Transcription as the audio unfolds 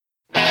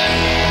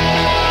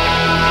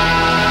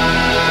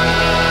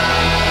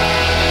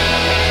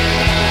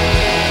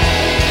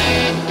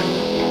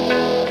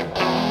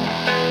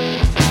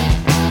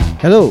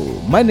Hello,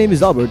 my name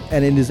is Albert,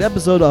 and in this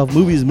episode of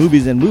Movies,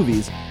 Movies, and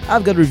Movies,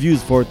 I've got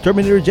reviews for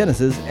Terminator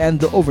Genisys and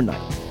The Overnight.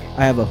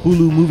 I have a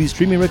Hulu movie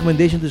streaming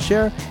recommendation to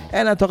share,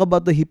 and I talk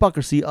about the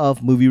hypocrisy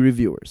of movie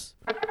reviewers.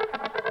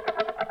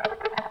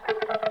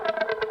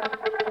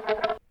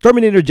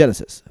 Terminator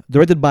Genisys,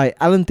 directed by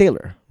Alan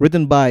Taylor,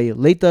 written by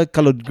Leita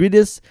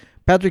Kalogridis,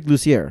 Patrick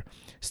Lussier,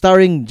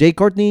 starring Jai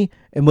Courtney,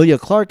 Emilia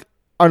Clarke,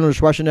 Arnold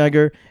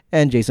Schwarzenegger,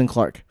 and Jason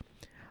Clarke.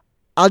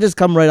 I'll just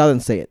come right out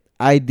and say it.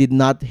 I did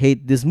not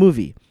hate this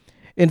movie.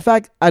 In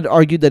fact, I'd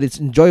argue that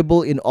it's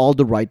enjoyable in all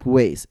the right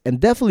ways, and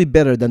definitely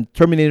better than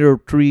Terminator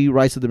 3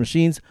 Rise of the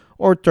Machines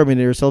or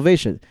Terminator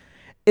Salvation.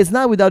 It's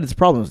not without its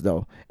problems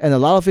though, and a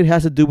lot of it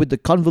has to do with the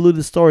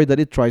convoluted story that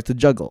it tries to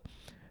juggle.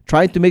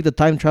 Trying to make the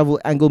time travel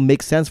angle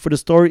make sense for the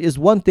story is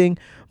one thing,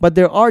 but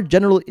there are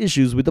general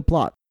issues with the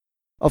plot.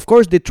 Of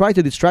course, they try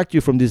to distract you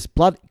from these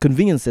plot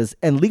conveniences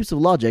and leaps of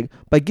logic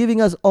by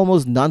giving us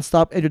almost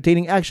non-stop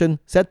entertaining action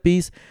set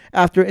piece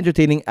after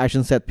entertaining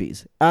action set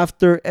piece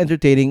after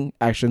entertaining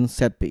action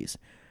set piece.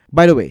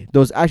 By the way,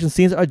 those action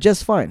scenes are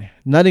just fine.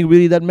 Nothing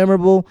really that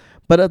memorable,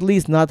 but at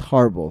least not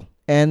horrible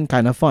and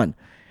kind of fun.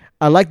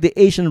 I like the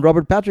Asian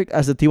Robert Patrick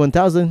as the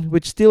T-1000,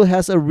 which still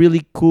has a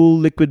really cool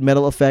liquid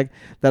metal effect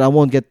that I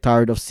won't get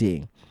tired of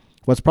seeing.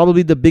 What's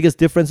probably the biggest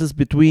differences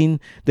between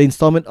the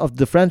installment of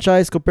the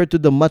franchise compared to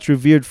the much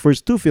revered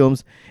first two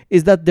films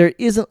is that there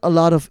isn't a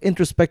lot of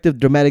introspective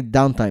dramatic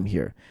downtime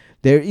here.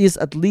 There is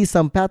at least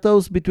some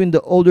pathos between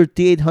the older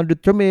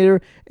T-800 Terminator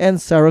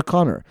and Sarah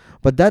Connor,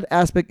 but that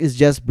aspect is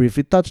just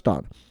briefly touched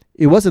on.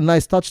 It was a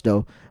nice touch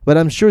though, but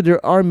I'm sure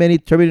there are many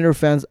Terminator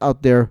fans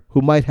out there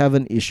who might have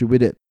an issue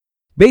with it.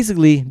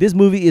 Basically, this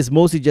movie is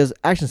mostly just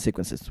action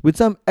sequences with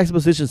some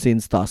exposition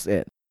scenes tossed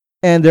in.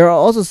 And there are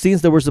also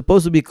scenes that were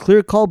supposed to be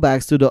clear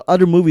callbacks to the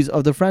other movies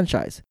of the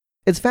franchise.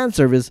 It's fan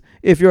service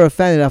if you're a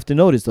fan enough to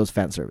notice those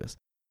fan service.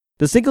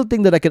 The single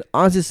thing that I can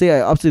honestly say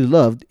I absolutely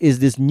loved is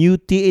this new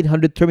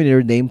T-800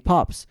 Terminator named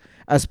Pops,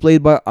 as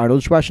played by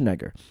Arnold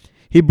Schwarzenegger.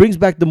 He brings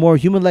back the more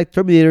human-like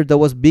Terminator that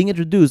was being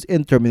introduced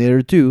in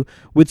Terminator 2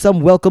 with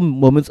some welcome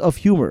moments of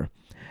humor.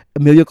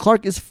 Emilia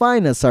Clarke is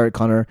fine as Sarah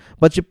Connor,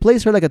 but she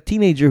plays her like a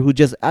teenager who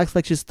just acts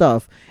like she's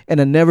tough, and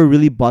I never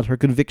really bought her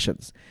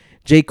convictions.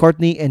 Jai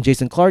Courtney and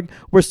Jason Clarke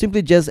were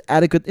simply just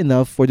adequate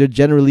enough for their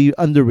generally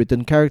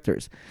underwritten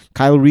characters,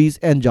 Kyle Reese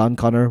and John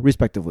Connor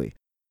respectively.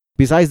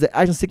 Besides the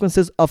action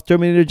sequences of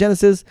Terminator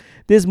Genisys,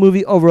 this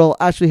movie overall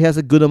actually has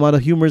a good amount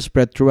of humor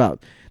spread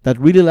throughout that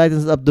really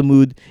lightens up the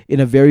mood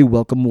in a very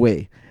welcome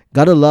way.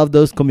 Gotta love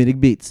those comedic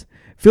beats.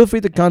 Feel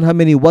free to count how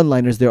many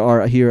one-liners there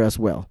are here as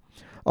well.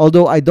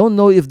 Although I don't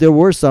know if there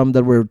were some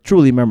that were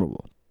truly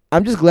memorable.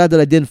 I'm just glad that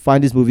I didn't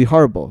find this movie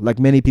horrible, like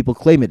many people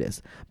claim it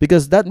is,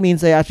 because that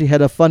means I actually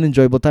had a fun,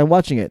 enjoyable time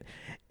watching it.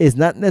 It's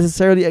not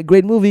necessarily a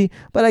great movie,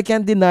 but I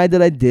can't deny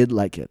that I did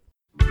like it.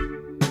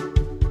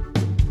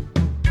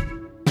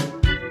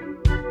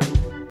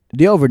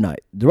 The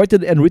Overnight,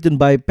 directed and written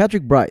by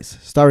Patrick Brice,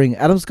 starring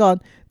Adam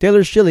Scott,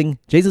 Taylor Schilling,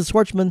 Jason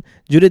Schwartzman,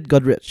 Judith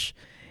Godrich.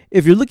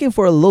 If you're looking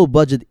for a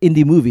low-budget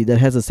indie movie that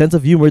has a sense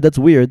of humor that's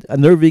weird,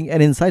 unnerving,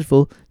 and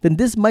insightful, then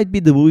this might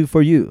be the movie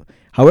for you.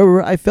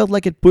 However, I felt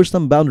like it pushed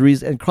some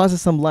boundaries and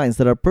crosses some lines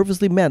that are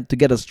purposely meant to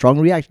get a strong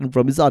reaction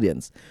from its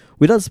audience.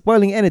 Without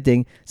spoiling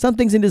anything, some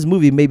things in this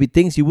movie may be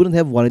things you wouldn't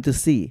have wanted to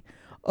see.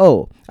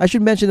 Oh, I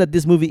should mention that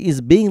this movie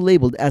is being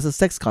labeled as a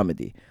sex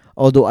comedy,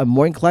 although I'm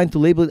more inclined to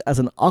label it as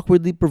an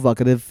awkwardly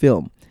provocative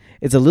film.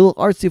 It's a little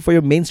artsy for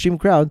your mainstream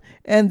crowd,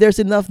 and there's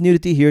enough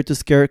nudity here to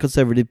scare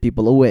conservative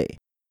people away.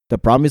 The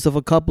promise of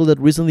a couple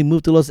that recently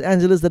moved to Los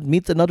Angeles that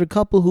meets another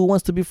couple who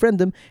wants to befriend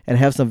them and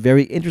have some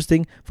very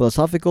interesting,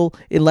 philosophical,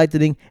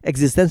 enlightening,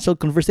 existential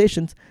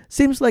conversations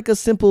seems like a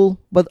simple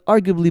but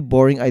arguably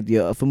boring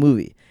idea of a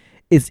movie.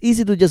 It's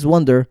easy to just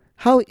wonder,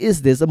 how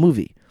is this a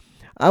movie?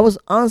 I was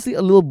honestly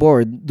a little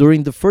bored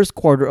during the first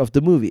quarter of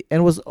the movie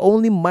and was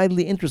only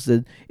mildly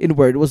interested in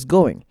where it was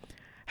going.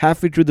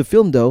 Halfway through the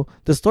film though,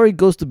 the story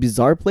goes to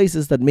bizarre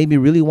places that made me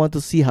really want to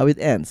see how it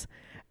ends.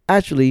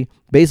 Actually,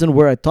 based on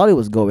where I thought it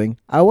was going,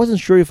 I wasn't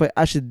sure if I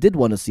actually did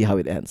want to see how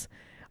it ends.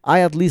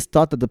 I at least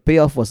thought that the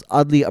payoff was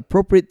oddly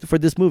appropriate for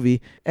this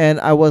movie, and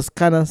I was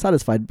kinda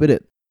satisfied with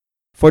it.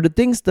 For the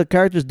things the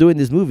characters do in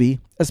this movie,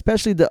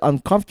 especially the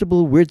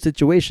uncomfortable, weird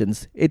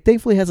situations, it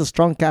thankfully has a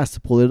strong cast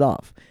to pull it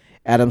off.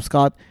 Adam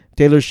Scott,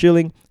 Taylor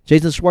Schilling,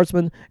 Jason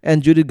Schwartzman,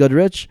 and Judith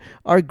Godrich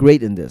are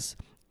great in this.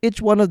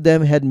 Each one of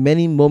them had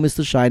many moments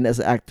to shine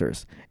as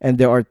actors, and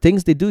there are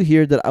things they do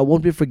here that I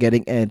won't be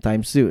forgetting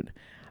anytime soon.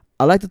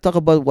 I like to talk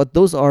about what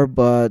those are,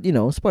 but,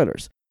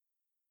 spoilers.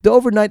 The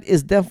Overnight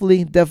is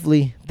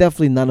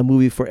definitely not a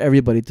movie for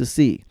everybody to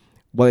see.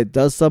 While it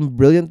does some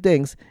brilliant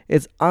things,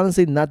 it's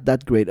honestly not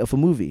that great of a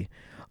movie.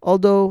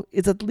 Although,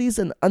 it's at least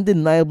an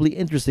undeniably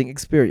interesting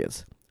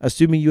experience,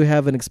 assuming you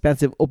have an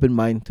expansive open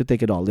mind to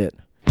take it all in.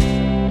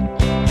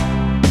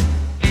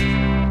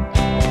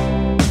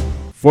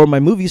 For my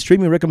movie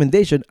streaming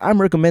recommendation,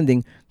 I'm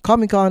recommending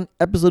Comic-Con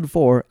Episode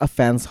 4, A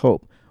Fan's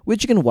Hope,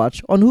 which you can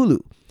watch on Hulu.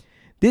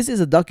 This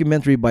is a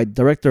documentary by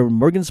director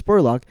Morgan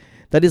Spurlock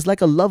that is like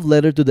a love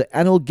letter to the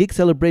annual geek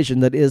celebration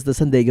that is the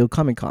San Diego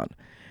Comic-Con.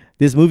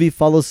 This movie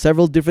follows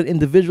several different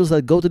individuals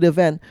that go to the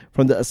event,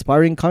 from the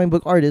aspiring comic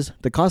book artist,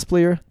 the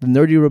cosplayer, the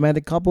nerdy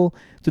romantic couple,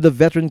 to the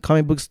veteran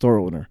comic book store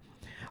owner.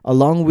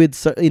 Along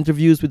with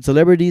interviews with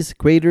celebrities,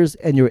 creators,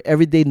 and your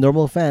everyday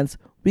normal fans,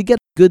 we get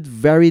good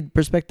varied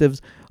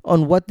perspectives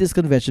on what this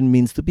convention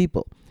means to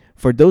people.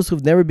 For those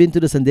who've never been to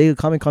the San Diego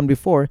Comic-Con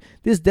before,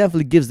 this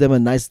definitely gives them a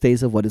nice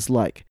taste of what it's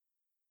like.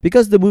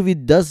 Because the movie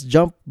does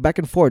jump back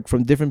and forth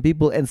from different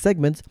people and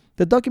segments,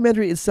 the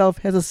documentary itself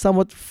has a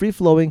somewhat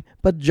free-flowing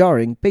but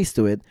jarring pace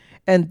to it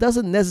and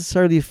doesn't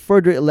necessarily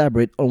further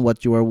elaborate on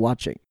what you are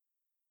watching.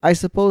 I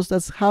suppose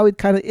that's how it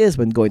kinda is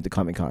when going to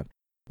Comic-Con,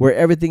 where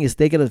everything is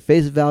taken at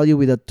face value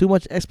without too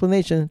much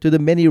explanation to the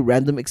many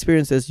random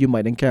experiences you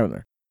might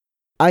encounter.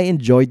 I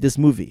enjoyed this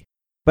movie,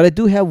 but I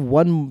do have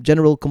one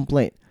general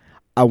complaint.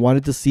 I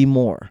wanted to see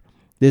more.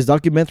 This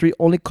documentary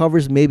only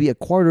covers maybe a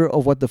quarter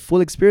of what the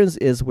full experience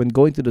is when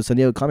going to the San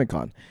Diego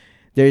Comic-Con.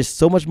 There is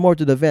so much more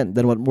to the event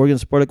than what Morgan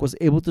Spurlock was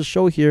able to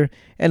show here,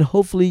 and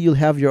hopefully you'll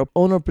have your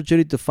own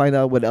opportunity to find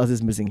out what else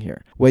is missing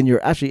here when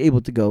you're actually able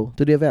to go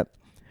to the event.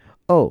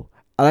 Oh,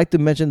 I'd like to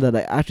mention that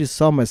I actually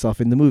saw myself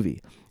in the movie,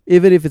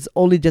 even if it's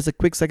only just a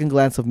quick second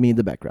glance of me in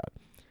the background.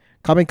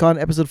 Comic-Con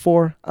Episode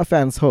 4, A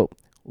Fan's Hope.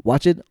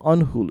 Watch it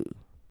on Hulu.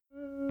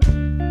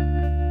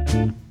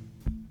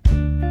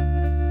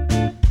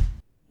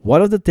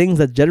 One of the things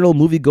that general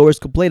moviegoers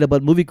complain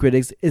about movie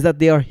critics is that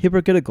they are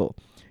hypocritical.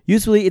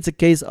 Usually it's a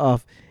case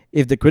of,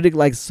 if the critic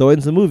likes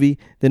so-and-so movie,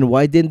 then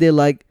why didn't they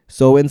like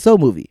so-and-so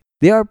movie?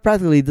 They are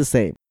practically the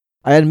same.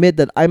 I admit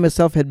that I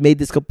myself had made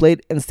this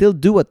complaint and still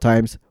do at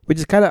times, which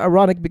is kinda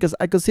ironic because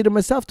I consider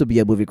myself to be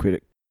a movie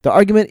critic. The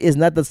argument is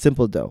not that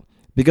simple though,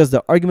 because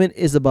the argument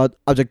is about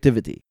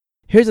objectivity.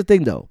 Here's the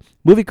thing though,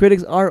 movie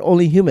critics are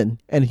only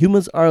human, and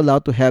humans are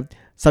allowed to have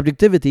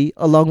subjectivity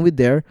along with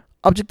their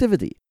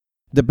objectivity.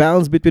 The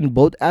balance between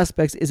both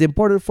aspects is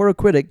important for a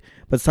critic,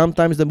 but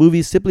sometimes the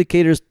movie simply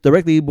caters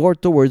directly more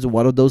towards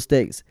one of those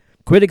things.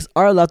 Critics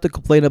are allowed to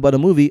complain about a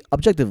movie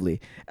objectively,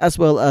 as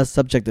well as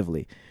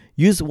subjectively.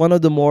 Use one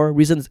of the more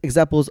recent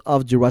examples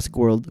of Jurassic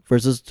World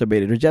versus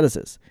Terminator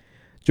Genisys.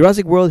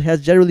 Jurassic World has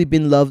generally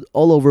been loved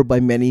all over by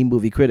many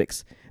movie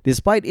critics,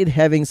 despite it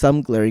having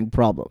some glaring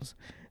problems.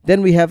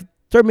 Then we have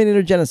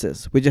Terminator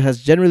Genisys, which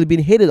has generally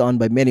been hated on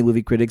by many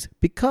movie critics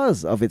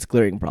because of its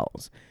glaring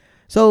problems.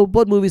 So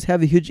both movies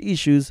have huge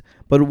issues,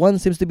 but one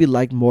seems to be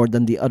liked more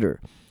than the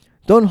other.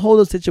 Don't hold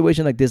a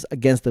situation like this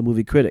against a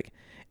movie critic.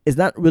 It's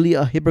not really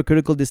a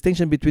hypocritical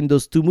distinction between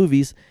those two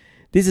movies.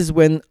 This is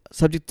when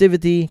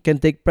subjectivity can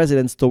take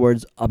precedence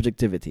towards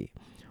objectivity.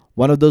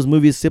 One of those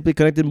movies simply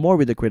connected more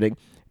with the critic.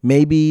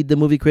 Maybe the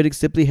movie critic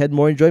simply had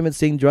more enjoyment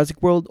seeing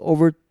Jurassic World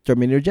over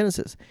Terminator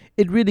Genisys.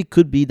 It really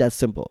could be that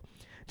simple.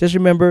 Just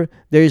remember,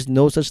 there is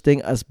no such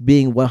thing as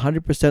being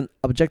 100%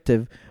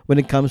 objective when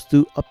it comes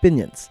to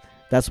opinions.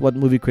 That's what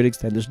movie critics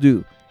tend to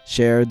do,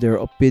 share their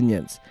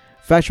opinions.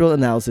 Factual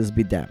analysis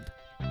be damned.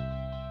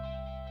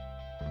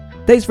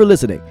 Thanks for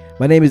listening.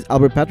 My name is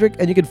Albert Patrick,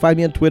 and you can find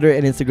me on Twitter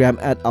and Instagram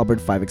at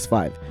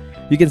Albert5x5.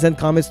 You can send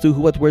comments to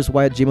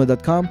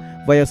whowhatwhereswhy@gmail.com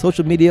via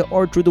social media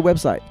or through the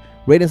website.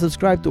 Rate and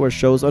subscribe to our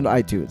shows on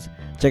iTunes.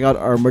 Check out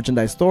our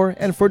merchandise store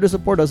and further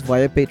support us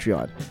via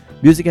Patreon.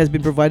 Music has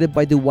been provided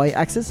by The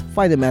Y-Axis.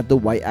 Find them at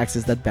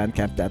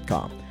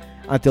thyaxis.bandcamp.com.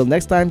 Until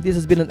next time, this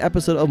has been an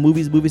episode of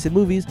Movies, Movies, and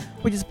Movies,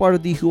 which is part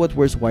of the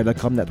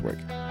whowhatwhereswhy.com network.